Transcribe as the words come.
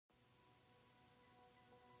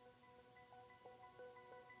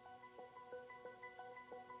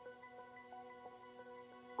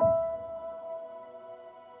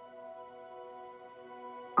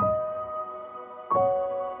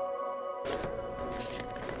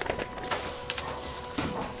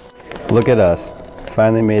Look at us.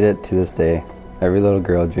 Finally made it to this day. Every little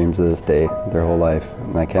girl dreams of this day their whole life,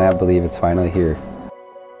 and I cannot believe it's finally here.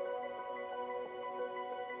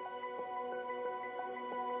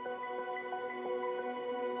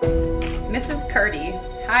 Mrs. Carlee,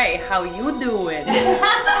 hi, how you doing?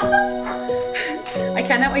 I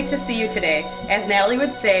cannot wait to see you today. As Natalie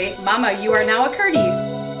would say, Mama, you are now a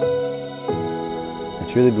Carlee. I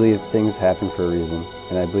truly believe things happen for a reason,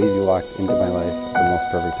 and I believe you walked into my life at the most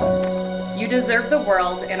perfect time. You deserve the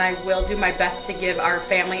world, and I will do my best to give our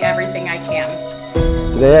family everything I can.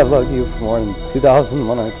 Today I've loved you for more than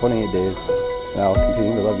 2,128 days, and I'll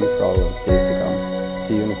continue to love you for all the days to come.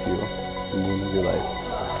 See you in a few, the moon of your life.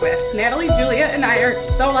 With Natalie, Julia, and I are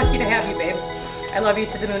so lucky to have you, babe. I love you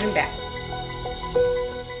to the moon and back.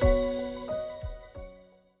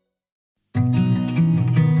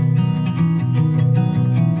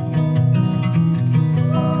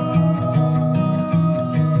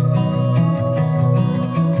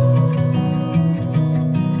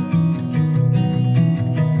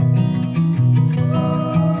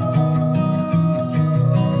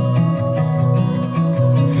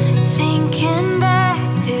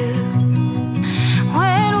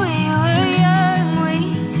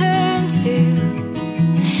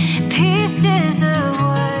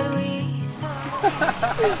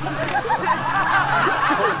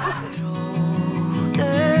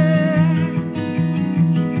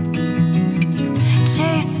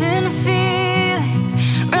 Chasing feelings,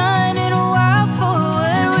 running wild for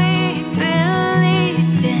what we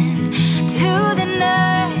believed in. To the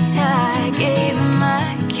night I gave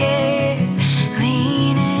my cares,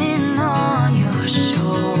 leaning on your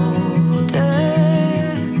shoulder.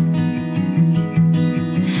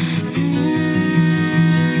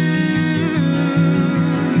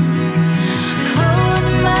 Close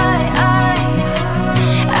my eyes,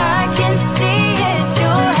 I can see it,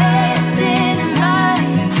 your hand in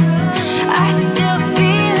mine. I still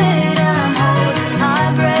feel it, I'm holding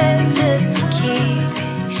my breath just to keep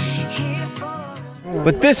it here for.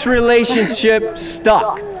 But this relationship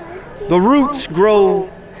stuck. The roots grow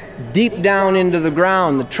deep down into the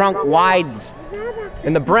ground, the trunk widens,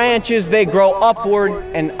 and the branches, they grow upward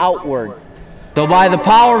and outward. So by the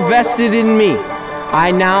power vested in me,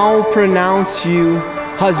 I now pronounce you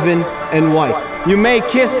husband and wife. You may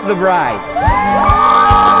kiss the bride. Josh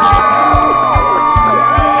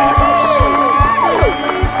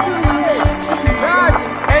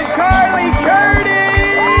and Carlee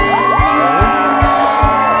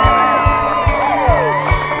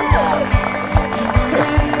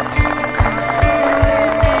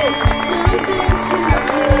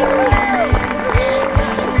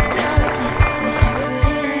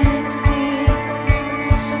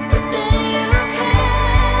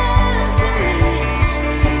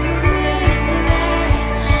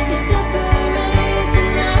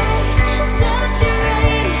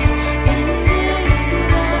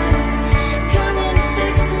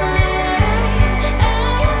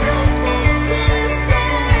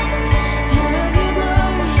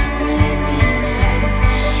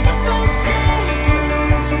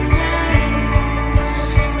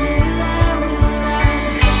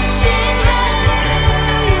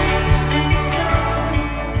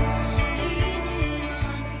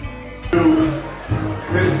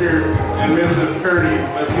Mr. and Mrs. Carlee.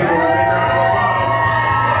 Let's give them a big round of applause.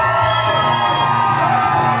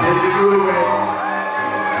 Here's your newlyweds.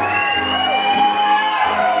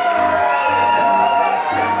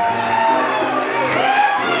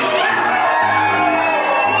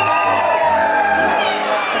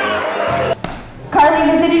 Carlee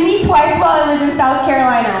visited me twice while I lived in South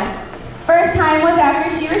Carolina. First time was after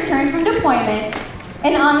she returned from deployment,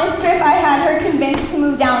 and on this trip I had her convinced to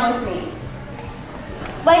move down with me.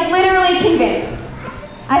 Like literally convinced,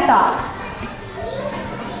 I thought.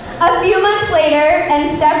 A few months later,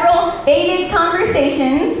 and several faded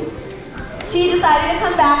conversations, she decided to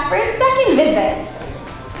come back for a second visit.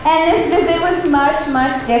 And this visit was much,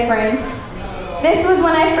 much different. This was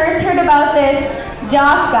when I first heard about this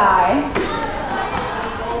Josh guy.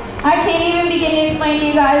 I can't even begin to explain to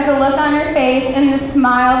you guys the look on her face and the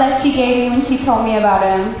smile that she gave me when she told me about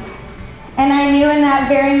him. And I knew in that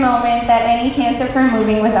very moment that any chance of her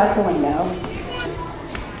moving was out the window.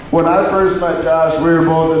 When I first met Josh, we were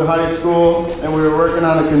both in high school and we were working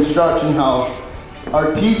on a construction house.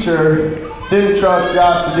 Our teacher didn't trust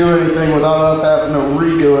Josh to do anything without us having to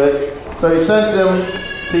redo it. So he sent him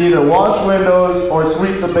to either wash windows or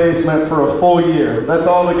sweep the basement for a full year. That's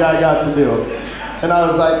all the guy got to do. And I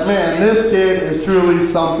was like, man, this kid is truly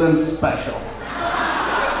something special.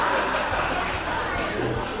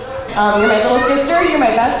 You're my little sister, you're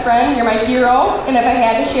my best friend, you're my hero, and if I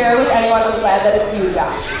had to share it with anyone, I'm glad that it's you,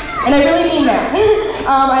 Josh. And I really mean that.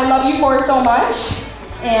 I love you for so much.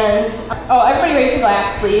 And, oh, everybody raise your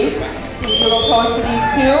glass, please. Do a little toast to these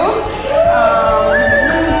two.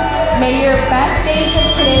 May your best days of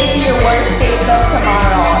today be your worst days of tomorrow.